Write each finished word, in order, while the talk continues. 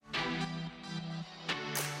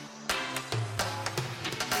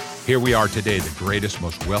Here we are today, the greatest,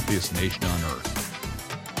 most wealthiest nation on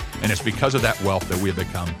earth. And it's because of that wealth that we have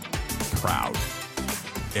become proud,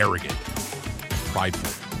 arrogant,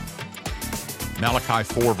 prideful. Malachi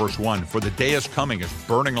 4, verse 1, "For the day is coming, is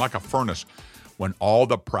burning like a furnace, when all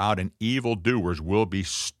the proud and evil doers will be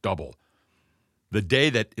stubble. The day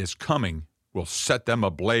that is coming will set them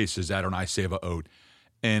ablaze, says Adonai Sevaot,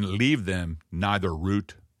 and leave them neither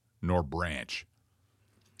root nor branch."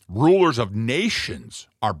 Rulers of nations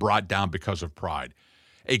are brought down because of pride.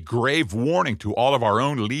 A grave warning to all of our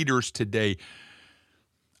own leaders today.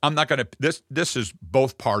 I'm not going to, this is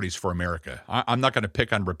both parties for America. I'm not going to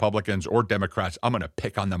pick on Republicans or Democrats. I'm going to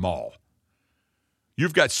pick on them all.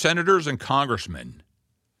 You've got senators and congressmen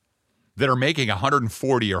that are making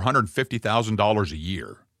 $140,000 or $150,000 a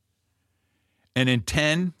year. And in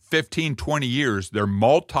 10, 15, 20 years, they're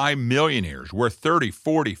multi-millionaires worth 30,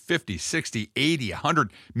 40, 50, 60, 80,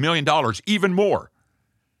 $100 million, even more.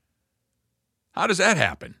 How does that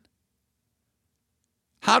happen?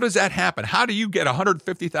 How does that happen? How do you get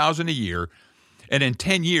 $150,000 a year, and in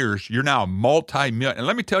 10 years, you're now a multi-million? And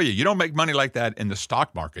let me tell you, you don't make money like that in the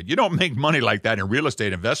stock market. You don't make money like that in real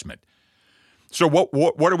estate investment. So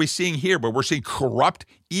what are we seeing here? But we're seeing corrupt,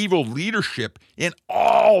 evil leadership in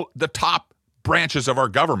all the top branches of our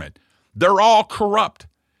government. They're all corrupt.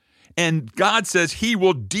 And God says he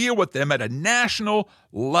will deal with them at a national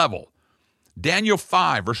level. Daniel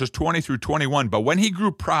 5, verses 20 through 21, "But when he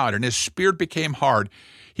grew proud and his spirit became hard,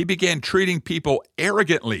 he began treating people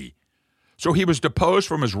arrogantly. So he was deposed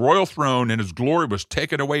from his royal throne, and his glory was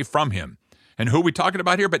taken away from him." And who are we talking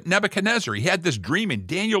about here? But Nebuchadnezzar. He had this dream, and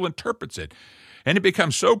Daniel interprets it. And he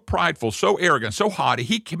becomes so prideful, so arrogant, so haughty,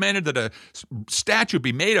 he commanded that a statue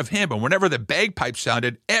be made of him, and whenever the bagpipe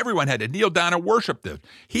sounded, everyone had to kneel down and worship them.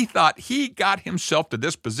 He thought he got himself to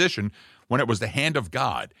this position when it was the hand of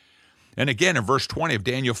God. And again, in verse 20 of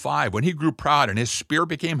Daniel 5, "When he grew proud and his spirit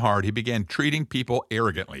became hard, he began treating people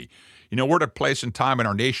arrogantly." You know, we're at a place and time in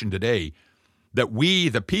our nation today that we,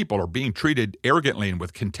 the people, are being treated arrogantly and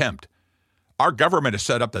with contempt. Our government is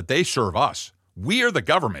set up that they serve us. We are the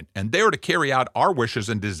government, and they are to carry out our wishes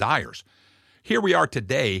and desires. Here we are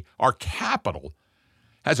today. Our Capitol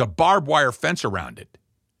has a barbed wire fence around it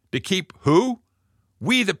to keep who?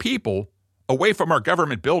 We, the people, away from our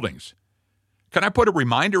government buildings. Can I put a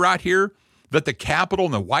reminder out here that the Capitol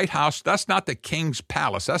and the White House, that's not the king's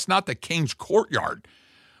palace. That's not the king's courtyard.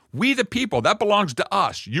 We, the people, that belongs to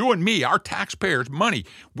us. You and me, our taxpayers' money.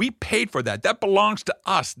 We paid for that. That belongs to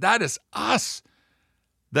us. That is us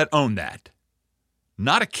that own that.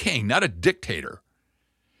 Not a king, not a dictator.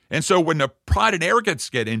 And so when the pride and arrogance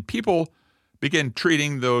get in, people begin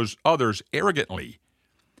treating those others arrogantly.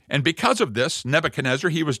 And because of this, Nebuchadnezzar,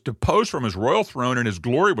 he was deposed from his royal throne, and his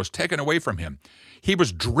glory was taken away from him. He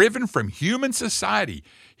was driven from human society.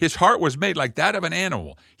 His heart was made like that of an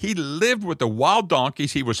animal. He lived with the wild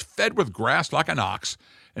donkeys. He was fed with grass like an ox,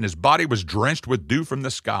 and his body was drenched with dew from the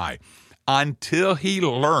sky, until he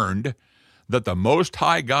learned that the Most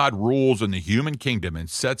High God rules in the human kingdom and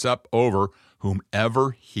sets up over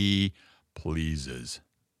whomever he pleases.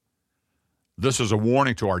 This is a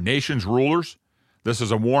warning to our nation's rulers. This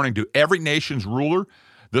is a warning to every nation's ruler.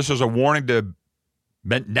 This is a warning to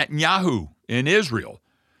Netanyahu in Israel.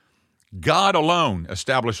 God alone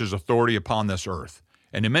establishes authority upon this earth.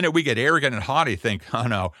 And the minute we get arrogant and haughty, think, "Oh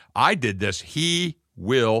no, I did this," he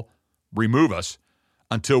will remove us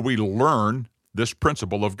until we learn this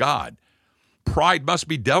principle of God. Pride must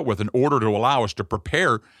be dealt with in order to allow us to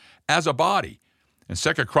prepare as a body. In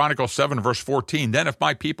 2 Chronicles 7, verse 14, "Then if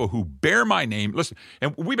my people who bear my name," listen,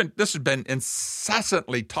 and this has been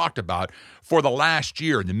incessantly talked about for the last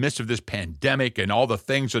year in the midst of this pandemic and all the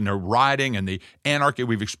things and the rioting and the anarchy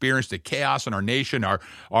we've experienced, the chaos in our nation, our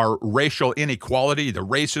racial inequality, the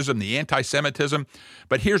racism, the anti-Semitism.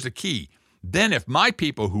 But here's the key. "Then if my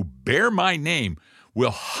people who bear my name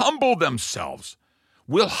will humble themselves,"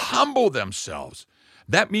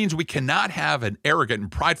 That means we cannot have an arrogant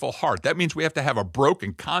and prideful heart. That means we have to have a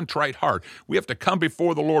broken, contrite heart. We have to come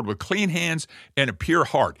before the Lord with clean hands and a pure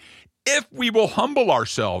heart. If we will humble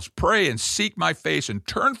ourselves, pray and seek my face and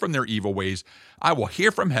turn from their evil ways, I will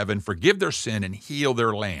hear from heaven, forgive their sin, and heal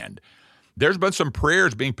their land. There's been some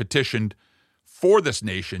prayers being petitioned for this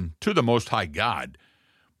nation to the Most High God,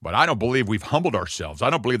 but I don't believe we've humbled ourselves. I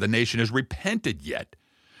don't believe the nation has repented yet.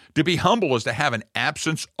 To be humble is to have an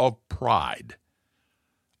absence of pride.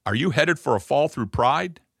 Are you headed for a fall through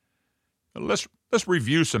pride? Let's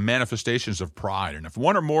review some manifestations of pride. And if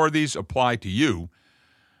one or more of these apply to you,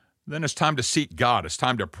 then it's time to seek God. It's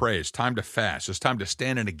time to pray. It's time to fast. It's time to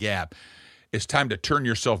stand in a gap It's time to turn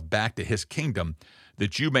yourself back to his kingdom,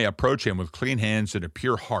 that you may approach him with clean hands and a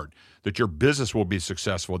pure heart, that your business will be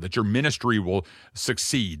successful, that your ministry will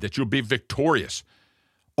succeed, that you'll be victorious,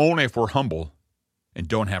 only if we're humble and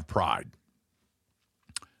don't have pride.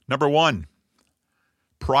 Number 1,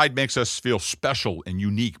 pride makes us feel special and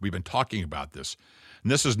unique. We've been talking about this.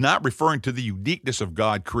 And this is not referring to the uniqueness of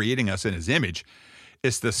God creating us in his image.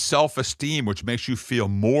 It's the self-esteem which makes you feel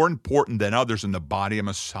more important than others in the body of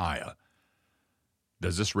Messiah.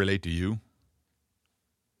 Does this relate to you?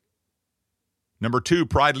 Number 2,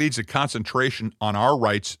 pride leads to concentration on our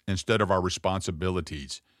rights instead of our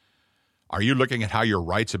responsibilities. Are you looking at how your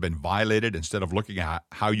rights have been violated instead of looking at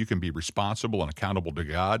how you can be responsible and accountable to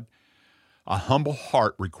God? A humble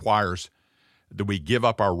heart requires that we give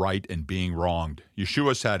up our right in being wronged.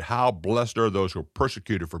 Yeshua said, how blessed are those who are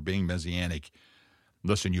persecuted for being Messianic.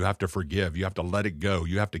 Listen, you have to forgive. You have to let it go.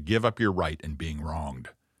 You have to give up your right in being wronged.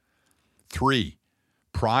 3,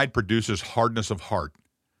 pride produces hardness of heart.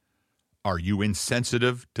 Are you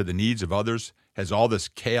insensitive to the needs of others? Has all this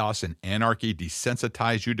chaos and anarchy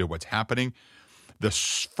desensitized you to what's happening? The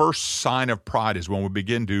first sign of pride is when we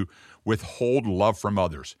begin to withhold love from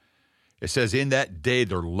others. It says, in that day,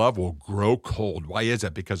 their love will grow cold. Why is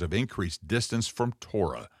that? Because of increased distance from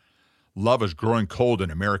Torah. Love is growing cold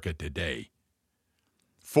in America today.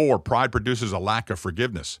 4, pride produces a lack of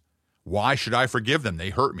forgiveness. Why should I forgive them?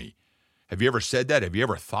 They hurt me. Have you ever said that? Have you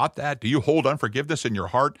ever thought that? Do you hold unforgiveness in your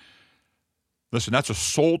heart? Listen, that's a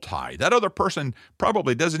soul tie. That other person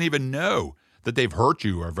probably doesn't even know that they've hurt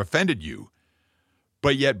you or have offended you.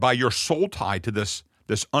 But yet by your soul tie to this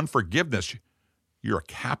unforgiveness, you're a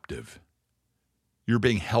captive. You're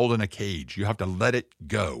being held in a cage. You have to let it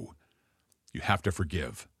go. You have to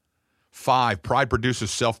forgive. 5, pride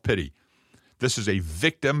produces self-pity. This is a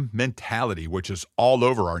victim mentality, which is all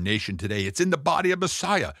over our nation today. It's in the body of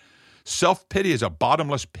Messiah. Self-pity is a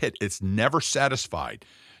bottomless pit. It's never satisfied.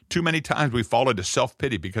 Too many times we fall into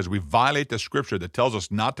self-pity because we violate the scripture that tells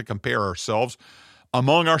us not to compare ourselves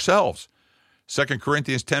among ourselves. 2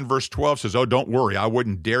 Corinthians 10 verse 12 says, oh, don't worry, I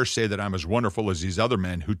wouldn't dare say that I'm as wonderful as these other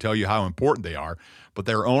men who tell you how important they are, but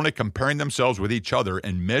they're only comparing themselves with each other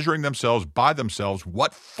and measuring themselves by themselves.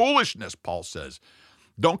 What foolishness, Paul says.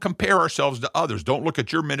 Don't compare ourselves to others. Don't look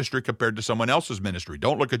at your ministry compared to someone else's ministry.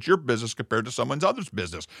 Don't look at your business compared to someone else's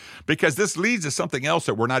business, because this leads to something else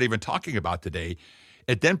that we're not even talking about today.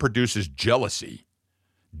 It then produces jealousy.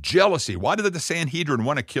 Jealousy. Why did the Sanhedrin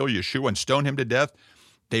want to kill Yeshua and stone him to death?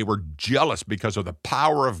 They were jealous because of the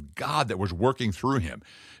power of God that was working through him.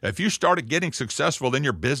 If you started getting successful in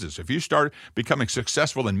your business, if you start becoming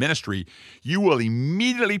successful in ministry, you will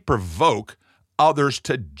immediately provoke others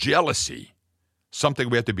to jealousy, something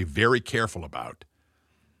we have to be very careful about.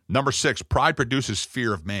 Number 6, pride produces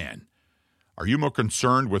fear of man. Are you more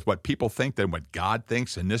concerned with what people think than what God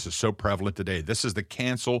thinks? And this is so prevalent today. This is the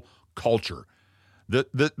cancel culture.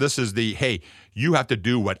 This is the, hey, you have to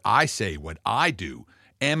do what I say, what I do.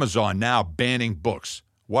 Amazon now banning books.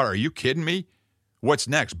 What, are you kidding me? What's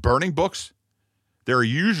next? Burning books? There are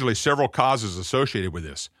usually several causes associated with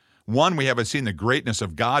this. 1, we haven't seen the greatness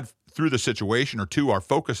of God through the situation, or 2, our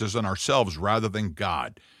focus is on ourselves rather than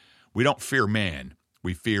God. We don't fear man.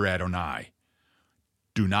 We fear Adonai.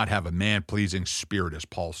 Do not have a man-pleasing spirit, as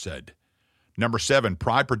Paul said. Number 7,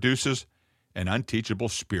 pride produces an unteachable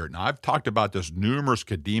spirit. Now, I've talked about this numerous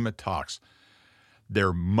Kadima talks.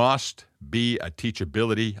 There must be a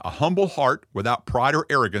teachability. A humble heart without pride or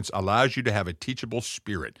arrogance allows you to have a teachable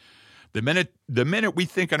spirit. The minute we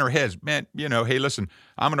think in our heads, man, hey, listen,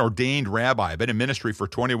 I'm an ordained rabbi. I've been in ministry for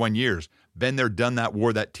 21 years. Been there, done that,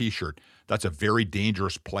 wore that T-shirt. That's a very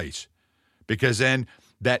dangerous place, because then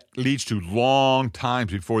that leads to long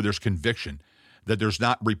times before there's conviction, that there's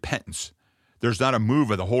not repentance. There's not a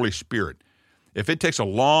move of the Holy Spirit. If it takes a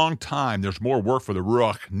long time, there's more work for the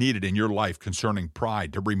Ruach needed in your life concerning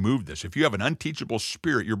pride to remove this. If you have an unteachable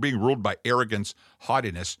spirit, you're being ruled by arrogance,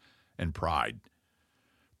 haughtiness, and pride.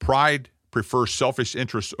 Pride prefers selfish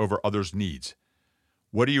interests over others' needs.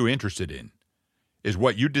 What are you interested in? Is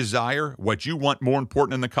what you desire, what you want, more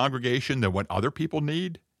important in the congregation than what other people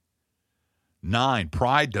need? 9,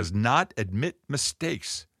 pride does not admit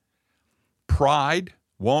mistakes. Pride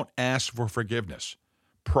won't ask for forgiveness.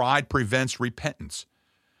 Pride prevents repentance.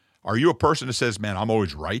 Are you a person that says, man, I'm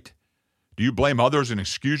always right? Do you blame others and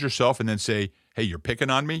excuse yourself and then say, hey, you're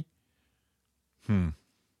picking on me?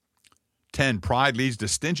 10, pride leads to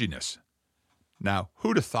stinginess. Now,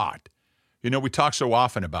 who'd have thought? We talk so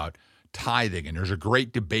often about tithing, and there's a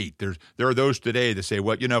great debate. There are those today that say,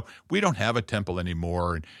 well, we don't have a temple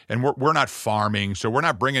anymore, and we're not farming, so we're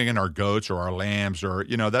not bringing in our goats or our lambs, or,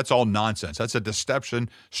 that's all nonsense. That's a deception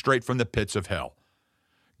straight from the pits of hell.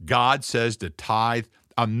 God says to tithe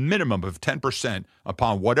a minimum of 10%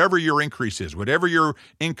 upon whatever your increase is, whatever your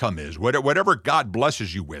income is, whatever God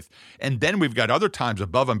blesses you with. And then we've got other times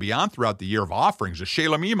above and beyond throughout the year of offerings, the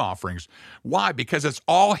Shalomim offerings. Why? Because it's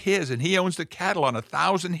all his, and he owns the cattle on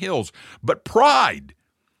 1,000 hills. But pride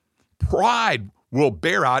will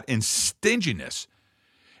bear out in stinginess.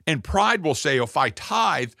 And pride will say, if I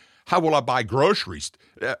tithe, how will I buy groceries?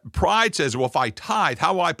 Pride says, well, if I tithe,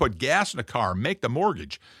 how will I put gas in a car and make the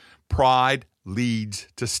mortgage? Pride leads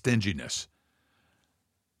to stinginess.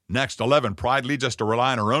 Next, 11, pride leads us to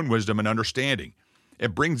rely on our own wisdom and understanding.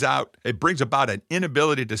 It brings about an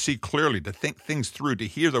inability to see clearly, to think things through, to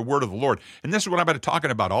hear the word of the Lord. And this is what I've been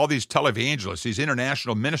talking about, all these televangelists, these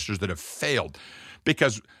international ministers that have failed,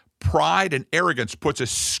 because pride and arrogance puts a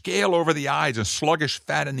scale over the eyes and sluggish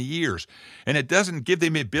fat in the ears. And it doesn't give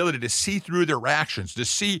them the ability to see through their actions, to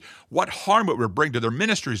see what harm it would bring to their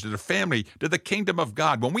ministries, to their family, to the kingdom of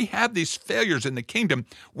God. When we have these failures in the kingdom,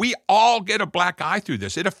 we all get a black eye through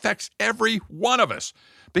this. It affects every one of us,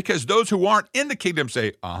 because those who aren't in the kingdom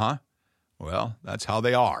say, well, that's how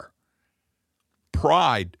they are.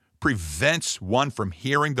 Pride prevents one from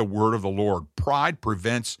hearing the word of the Lord. Pride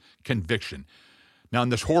prevents conviction. Now, in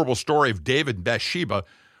this horrible story of David and Bathsheba,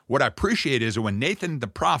 what I appreciate is that when Nathan the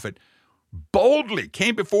prophet boldly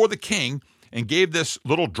came before the king and gave this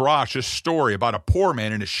little drosh, this story about a poor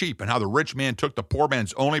man and his sheep, and how the rich man took the poor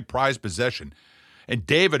man's only prized possession. And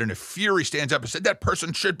David, in a fury, stands up and said, that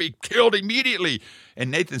person should be killed immediately. And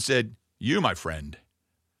Nathan said, you, my friend,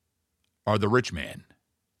 are the rich man.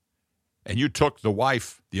 And you took the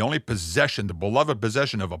wife, the only possession, the beloved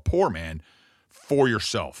possession of a poor man, for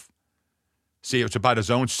yourself. See, it's about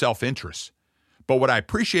his own self-interest. But what I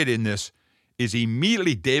appreciate in this is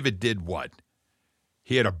immediately David did what?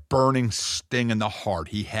 He had a burning sting in the heart.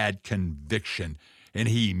 He had conviction, and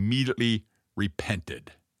he immediately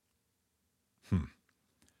repented.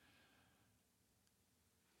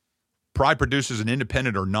 Pride produces an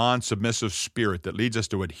independent or non-submissive spirit that leads us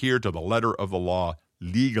to adhere to the letter of the law.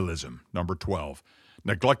 Legalism, number 12.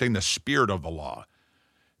 Neglecting the spirit of the law.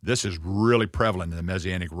 This is really prevalent in the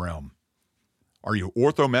Messianic realm. Are you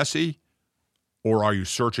orthodoxy, or are you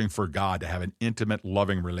searching for God to have an intimate,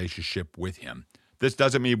 loving relationship with him? This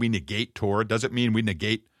doesn't mean we negate Torah. It doesn't mean we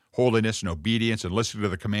negate holiness and obedience and listening to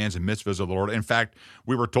the commands and mitzvahs of the Lord. In fact,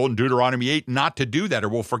 we were told in Deuteronomy 8 not to do that, or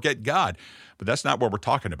we'll forget God. But that's not what we're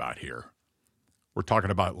talking about here. We're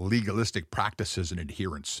talking about legalistic practices and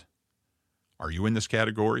adherence. Are you in this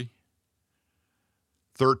category?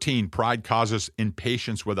 13, pride causes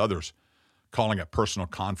impatience with others, calling it personal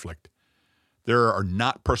conflict. There are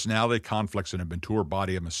not personality conflicts in a mature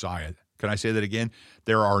body of Messiah. Can I say that again?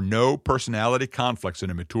 There are no personality conflicts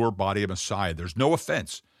in a mature body of Messiah. There's no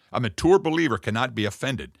offense. A mature believer cannot be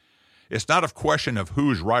offended. It's not a question of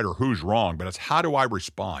who's right or who's wrong, but it's how do I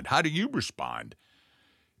respond? How do you respond?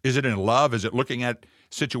 Is it in love? Is it looking at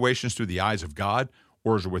situations through the eyes of God?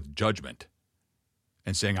 Or is it with judgment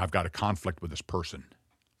and saying, I've got a conflict with this person?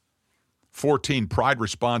 14, pride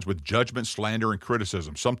responds with judgment, slander, and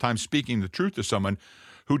criticism, sometimes speaking the truth to someone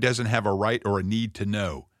who doesn't have a right or a need to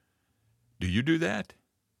know. Do you do that?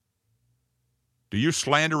 Do you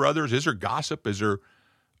slander others? Is there gossip? Is there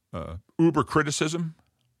uber criticism?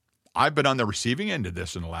 I've been on the receiving end of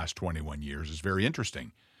this in the last 21 years. It's very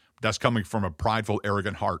interesting. That's coming from a prideful,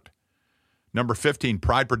 arrogant heart. Number 15,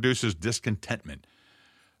 pride produces discontentment.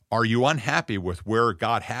 Are you unhappy with where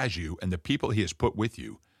God has you and the people he has put with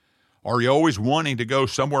you? Are you always wanting to go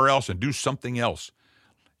somewhere else and do something else?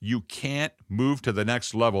 You can't move to the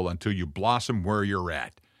next level until you blossom where you're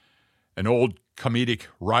at. An old comedic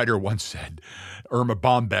writer once said, Irma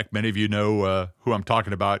Bombeck, many of you know who I'm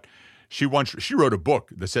talking about, she wrote a book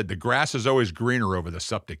that said, the grass is always greener over the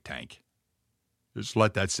septic tank. Just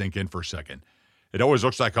let that sink in for a second. It always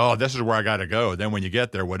looks like, oh, this is where I got to go. Then when you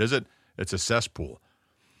get there, what is it? It's a cesspool.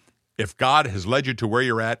 If God has led you to where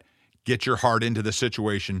you're at, get your heart into the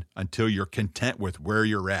situation until you're content with where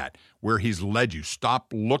you're at, where he's led you.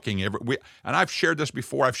 Stop looking. And I've shared this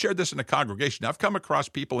before. I've shared this in the congregation. I've come across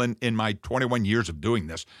people in my 21 years of doing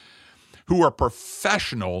this who are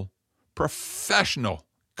professional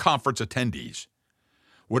conference attendees.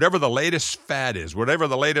 Whatever the latest fad is, whatever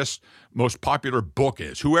the latest, most popular book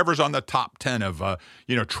is, whoever's on the top 10 of,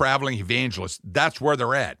 traveling evangelists, that's where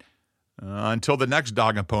they're at. until the next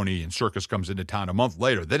dog and pony and circus comes into town a month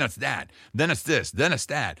later. Then it's that. Then it's this. Then it's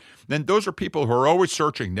that. Then those are people who are always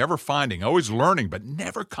searching, never finding, always learning, but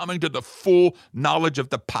never coming to the full knowledge of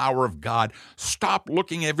the power of God. Stop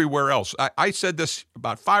looking everywhere else. I said this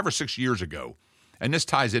about 5 or 6 years ago, and this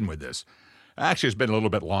ties in with this. Actually, it's been a little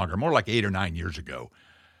bit longer, more like 8 or 9 years ago.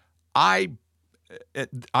 I'm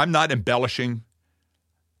not embellishing.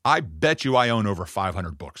 I bet you I own over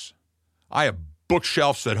 500 books. I have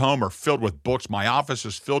bookshelves at home are filled with books. My office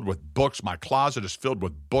is filled with books. My closet is filled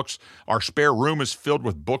with books. Our spare room is filled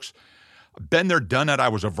with books. Been there, done that. I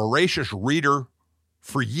was a voracious reader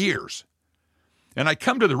for years. And I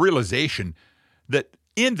come to the realization that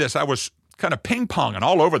in this, I was kind of ping-ponging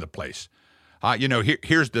all over the place.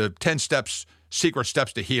 Here's the 10 steps, secret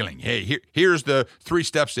steps to healing. Hey, here's the 3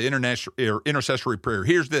 steps to intercessory prayer.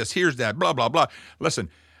 Here's this, here's that, blah, blah, blah. Listen,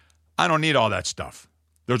 I don't need all that stuff.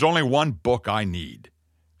 There's only one book I need,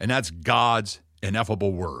 and that's God's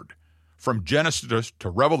ineffable word. From Genesis to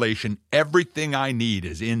Revelation, everything I need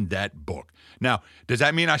is in that book. Now, does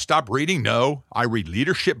that mean I stop reading? No. I read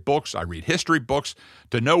leadership books. I read history books.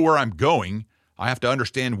 To know where I'm going, I have to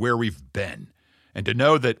understand where we've been. And to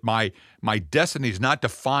know that my destiny is not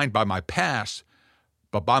defined by my past,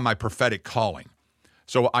 but by my prophetic calling.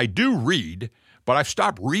 So I do read, but I've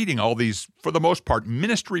stopped reading all these, for the most part,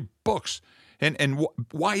 ministry books. And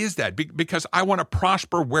why is that? Because I want to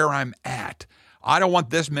prosper where I'm at. I don't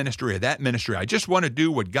want this ministry or that ministry. I just want to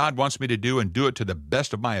do what God wants me to do and do it to the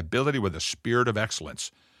best of my ability with a spirit of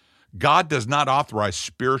excellence. God does not authorize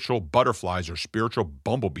spiritual butterflies or spiritual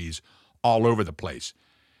bumblebees all over the place.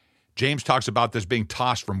 James talks about this being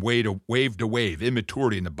tossed from wave to wave,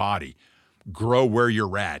 immaturity in the body. Grow where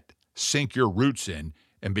you're at, sink your roots in,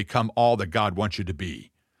 and become all that God wants you to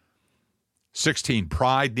be. 16,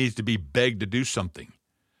 pride needs to be begged to do something.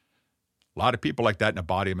 A lot of people like that in the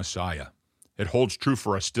body of Messiah. It holds true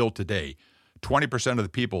for us still today. 20% of the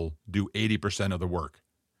people do 80% of the work.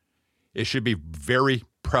 It should be very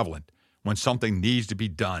prevalent when something needs to be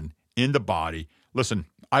done in the body. Listen,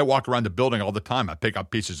 I walk around the building all the time. I pick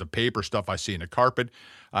up pieces of paper, stuff I see in the carpet.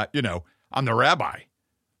 I'm the rabbi.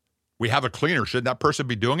 We have a cleaner. Should that person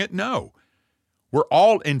be doing it? No. We're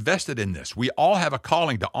all invested in this. We all have a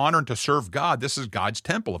calling to honor and to serve God. This is God's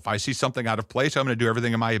temple. If I see something out of place, I'm going to do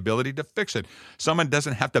everything in my ability to fix it. Someone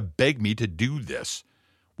doesn't have to beg me to do this.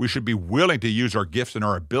 We should be willing to use our gifts and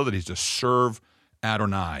our abilities to serve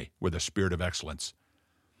Adonai with a spirit of excellence.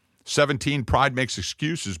 17, pride makes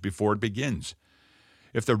excuses before it begins.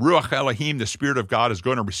 If the Ruach Elohim, the Spirit of God, is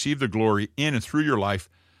going to receive the glory in and through your life,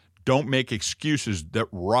 don't make excuses that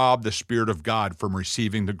rob the Spirit of God from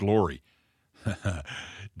receiving the glory.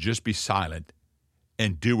 Just be silent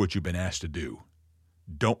and do what you've been asked to do.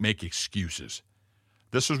 Don't make excuses.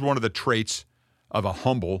 This is one of the traits of a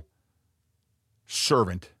humble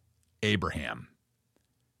servant, Abraham.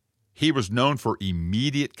 He was known for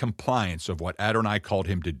immediate compliance of what Adonai called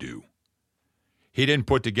him to do. He didn't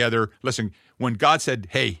put together, listen, when God said,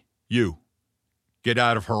 hey, you, get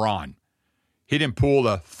out of Haran, he didn't pull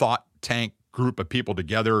the thought tank group of people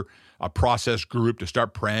together, a process group to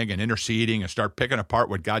start praying and interceding and start picking apart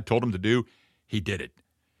what God told him to do. He did it.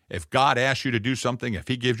 If God asks you to do something, if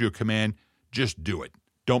he gives you a command, just do it.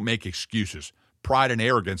 Don't make excuses. Pride and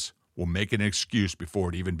arrogance will make an excuse before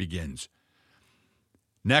it even begins.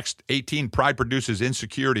 Next, 18, pride produces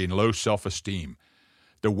insecurity and low self-esteem.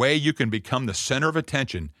 The way you can become the center of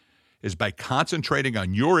attention is by concentrating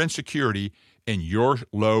on your insecurity and your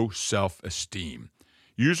low self-esteem.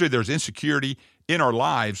 Usually there's insecurity in our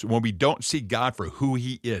lives when we don't see God for who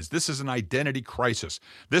he is. This is an identity crisis.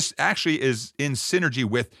 This actually is in synergy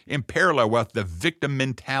with, in parallel with, the victim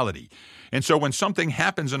mentality. And so when something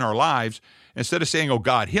happens in our lives, instead of saying, oh,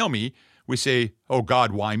 God, heal me, we say, oh,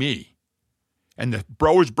 God, why me? And the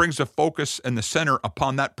always brings the focus and the center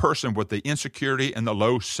upon that person with the insecurity and the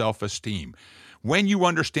low self-esteem. When you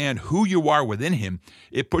understand who you are within him,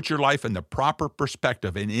 it puts your life in the proper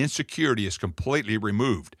perspective and insecurity is completely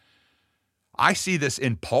removed. I see this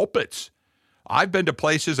in pulpits. I've been to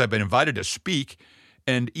places, I've been invited to speak,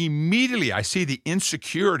 and immediately I see the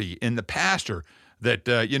insecurity in the pastor that,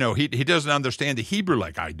 he doesn't understand the Hebrew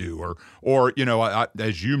like I do, or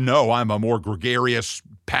as you know, I'm a more gregarious,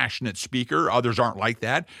 passionate speaker. Others aren't like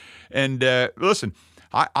that. And listen,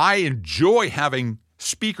 I enjoy having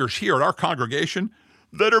speakers here at our congregation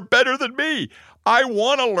that are better than me. I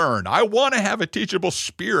want to learn. I want to have a teachable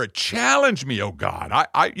spirit. Challenge me, oh God.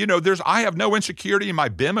 I have no insecurity in my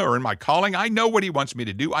bima or in my calling. I know what he wants me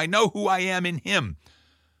to do. I know who I am in him.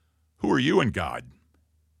 Who are you in God?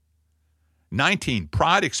 19,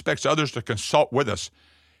 pride expects others to consult with us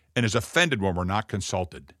and is offended when we're not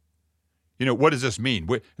consulted. What does this mean?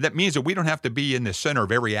 That means that we don't have to be in the center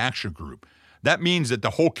of every action group. That means that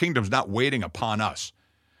the whole kingdom's not waiting upon us.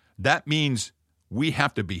 That means we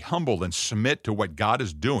have to be humble and submit to what God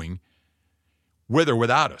is doing, with or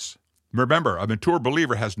without us. Remember, a mature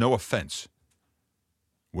believer has no offense.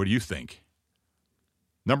 What do you think?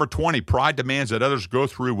 Number 20, pride demands that others go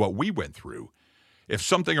through what we went through. If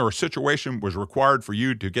something or a situation was required for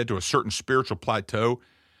you to get to a certain spiritual plateau,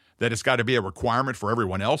 that it's got to be a requirement for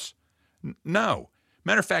everyone else? No.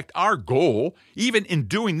 Matter of fact, our goal, even in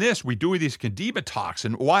doing this, we do these Kadima talks,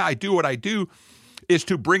 and why I do what I do is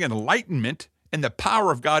to bring enlightenment and the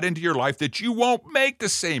power of God into your life that you won't make the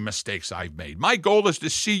same mistakes I've made. My goal is to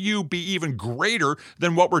see you be even greater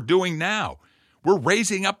than what we're doing now. We're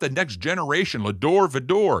raising up the next generation, Lador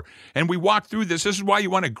Vador, and we walk through this. This is why you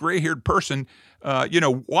want a gray-haired person,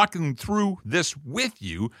 walking through this with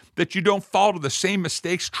you, that you don't fall to the same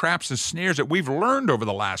mistakes, traps, and snares that we've learned over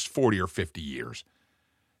the last 40 or 50 years.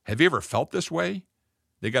 Have you ever felt this way?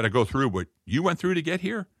 They got to go through what you went through to get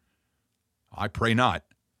here? I pray not.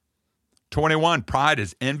 21, pride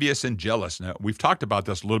is envious and jealous. Now, we've talked about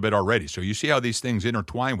this a little bit already, so you see how these things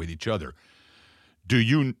intertwine with each other. Do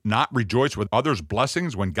you not rejoice with others'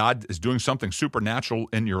 blessings when God is doing something supernatural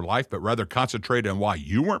in your life, but rather concentrate on why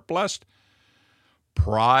you weren't blessed?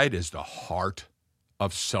 Pride is the heart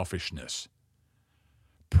of selfishness.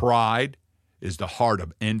 Pride is the heart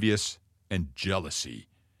of envious and jealousy.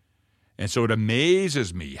 And so it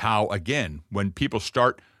amazes me how, again, when people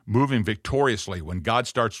start moving victoriously, when God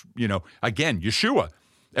starts, again, Yeshua,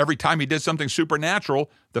 every time he did something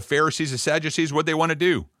supernatural, the Pharisees and Sadducees, what'd they want to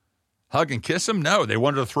do? Hug and kiss him? No, they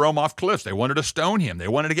wanted to throw him off cliffs. They wanted to stone him. They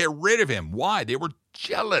wanted to get rid of him. Why? They were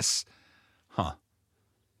jealous.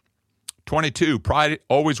 22, pride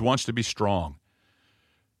always wants to be strong.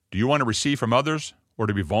 Do you want to receive from others or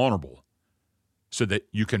to be vulnerable so that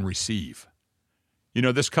you can receive?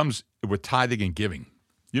 This comes with tithing and giving.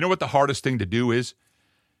 You know what the hardest thing to do is?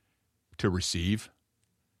 To receive.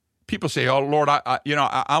 People say, oh, Lord,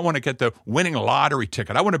 I want to get the winning lottery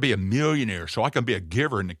ticket. I want to be a millionaire so I can be a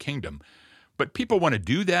giver in the kingdom. But people want to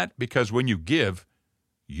do that because when you give,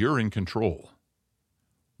 you're in control.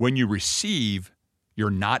 When you receive, you're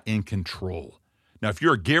not in control. Now, if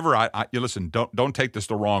you're a giver, listen, don't take this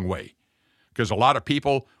the wrong way, because a lot of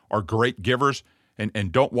people are great givers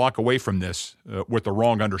and don't walk away from this with the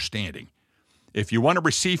wrong understanding. If you want to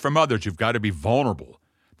receive from others, you've got to be vulnerable,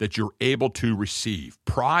 that you're able to receive.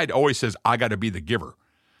 Pride always says, I got to be the giver.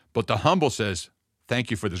 But the humble says, thank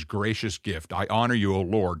you for this gracious gift. I honor you, O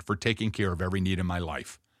Lord, for taking care of every need in my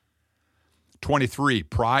life. 23,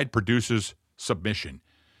 pride produces submission.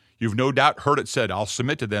 You've no doubt heard it said, I'll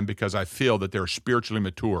submit to them because I feel that they're spiritually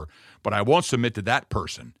mature, but I won't submit to that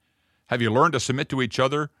person. Have you learned to submit to each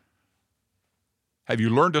other? Have you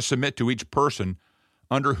learned to submit to each person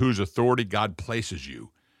under whose authority God places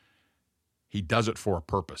you? He does it for a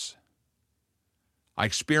purpose. I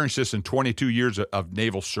experienced this in 22 years of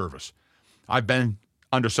naval service. I've been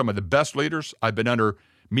under some of the best leaders. I've been under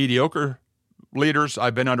mediocre leaders.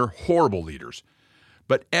 I've been under horrible leaders.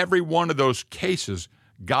 But every one of those cases,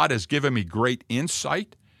 God has given me great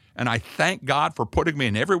insight, and I thank God for putting me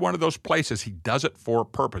in every one of those places. He does it for a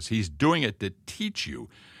purpose. He's doing it to teach you.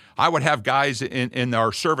 I would have guys in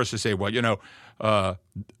our service to say, well,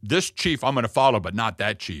 this chief I'm going to follow, but not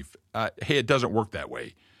that chief. Hey, it doesn't work that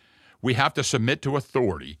way. We have to submit to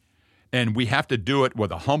authority, and we have to do it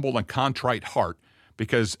with a humble and contrite heart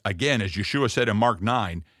because, again, as Yeshua said in Mark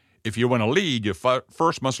 9, if you want to lead, you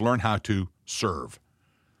first must learn how to serve.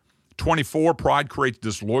 24, pride creates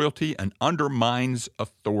disloyalty and undermines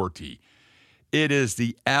authority. It is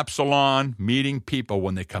the Absalom meeting people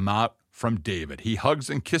when they come out from David. He hugs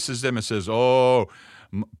and kisses them and says, oh,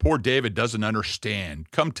 poor David doesn't understand.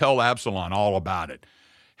 Come tell Absalom all about it.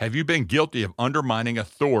 Have you been guilty of undermining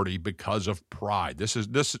authority because of pride?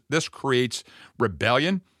 This creates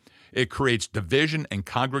rebellion. It creates division and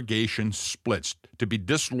congregation splits. To be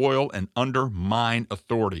disloyal and undermine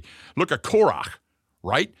authority. Look at Korach,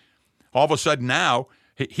 right? All of a sudden now,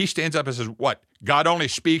 he stands up and says, what? God only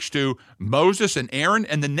speaks to Moses and Aaron,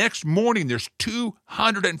 and the next morning there's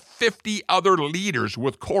 250 other leaders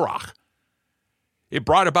with Korach. It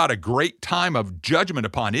brought about a great time of judgment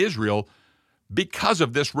upon Israel because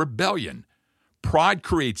of this rebellion. Pride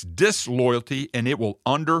creates disloyalty, and it will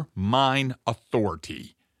undermine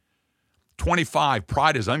authority. 25,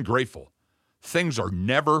 pride is ungrateful. Things are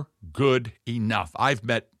never good enough. I've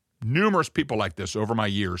met numerous people like this over my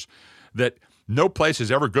years, that no place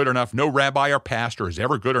is ever good enough, no rabbi or pastor is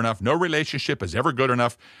ever good enough, no relationship is ever good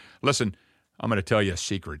enough. Listen, I'm going to tell you a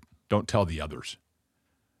secret. Don't tell the others.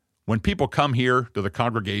 When people come here to the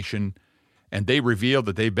congregation and they reveal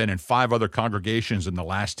that they've been in 5 other congregations in the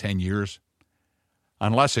last 10 years,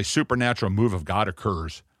 unless a supernatural move of God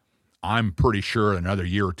occurs, I'm pretty sure in another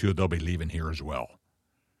year or two they'll be leaving here as well.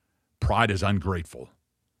 Pride is ungrateful.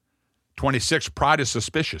 26, pride is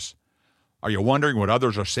suspicious. Are you wondering what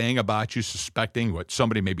others are saying about you, suspecting what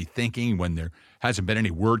somebody may be thinking when there hasn't been any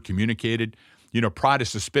word communicated? You know, pride is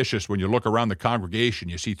suspicious when you look around the congregation.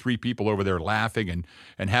 You see 3 people over there laughing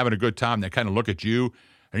and having a good time. They kind of look at you,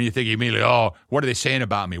 and you think immediately, oh, what are they saying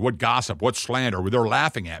about me? What gossip? What slander? They're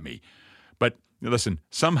laughing at me. But listen,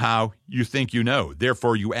 somehow you think you know.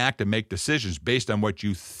 Therefore, you act and make decisions based on what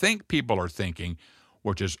you think people are thinking,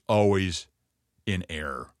 which is always in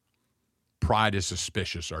error. Pride is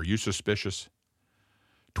suspicious. Are you suspicious?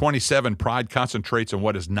 27, pride concentrates on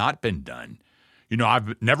what has not been done. You know,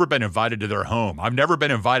 I've never been invited to their home. I've never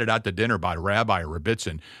been invited out to dinner by Rabbi or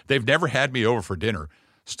Rebbitzin. They've never had me over for dinner.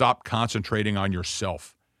 Stop concentrating on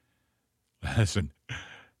yourself. Listen,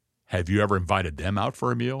 have you ever invited them out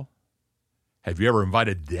for a meal? Have you ever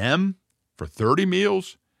invited them for 30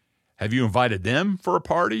 meals? Have you invited them for a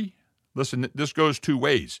party? Listen, this goes 2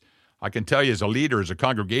 ways. I can tell you as a leader, as a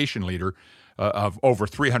congregation leader of over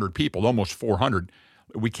 300 people, almost 400,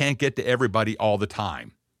 we can't get to everybody all the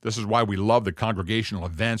time. This is why we love the congregational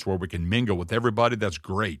events where we can mingle with everybody. That's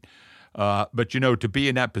great. But, you know, to be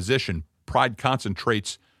in that position, pride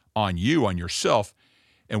concentrates on you, on yourself,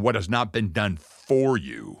 and what has not been done for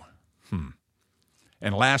you.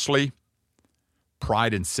 And lastly,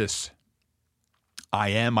 pride insists. I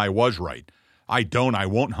was right. I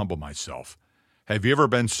won't humble myself. Have you ever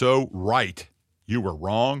been so right you were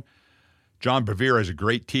wrong? John Bevere has a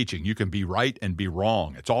great teaching. You can be right and be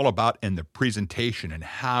wrong. It's all about in the presentation and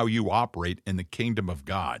how you operate in the kingdom of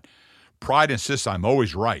God. Pride insists I'm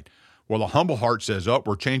always right. Well, a humble heart says, oh,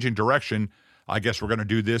 we're changing direction. I guess we're going to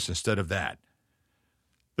do this instead of that.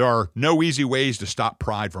 There are no easy ways to stop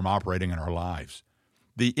pride from operating in our lives.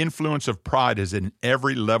 The influence of pride is in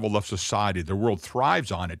every level of society. The world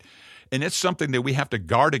thrives on it. And it's something that we have to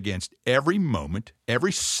guard against every moment,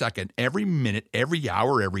 every second, every minute, every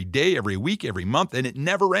hour, every day, every week, every month, and it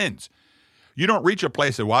never ends. You don't reach a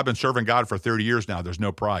place that, well, I've been serving God for 30 years now, there's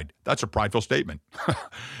no pride. That's a prideful statement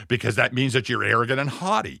because that means that you're arrogant and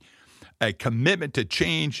haughty. A commitment to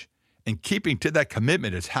change and keeping to that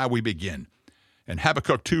commitment is how we begin. And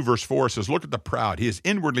Habakkuk 2 verse 4 says, look at the proud. He is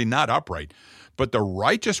inwardly not upright, but the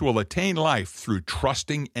righteous will attain life through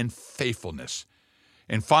trusting and faithfulness.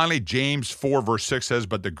 And finally, James 4 verse 6 says,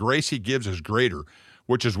 but the grace he gives is greater,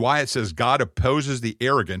 which is why it says God opposes the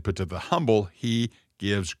arrogant, but to the humble he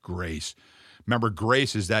gives grace. Remember,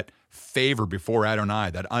 grace is that favor before Adonai,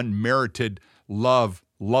 that unmerited love,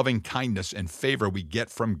 loving kindness, and favor we get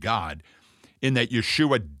from God in that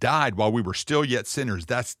Yeshua died while we were still yet sinners.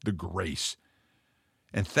 That's the grace.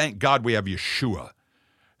 And thank God we have Yeshua,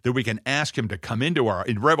 that we can ask him to come into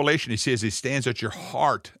in Revelation, he says he stands at your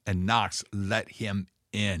heart and knocks, let him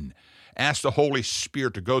in. Ask the Holy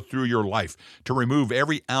Spirit to go through your life, to remove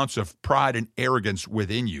every ounce of pride and arrogance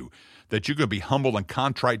within you, that you can be humble and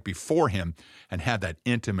contrite before him and have that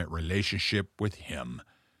intimate relationship with him.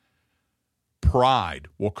 Pride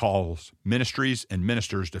will cause ministries and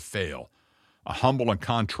ministers to fail. A humble and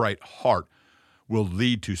contrite heart will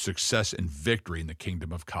lead to success and victory in the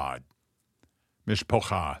kingdom of God.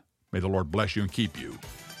 Mishpocha, may the Lord bless you and keep you.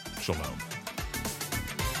 Shalom.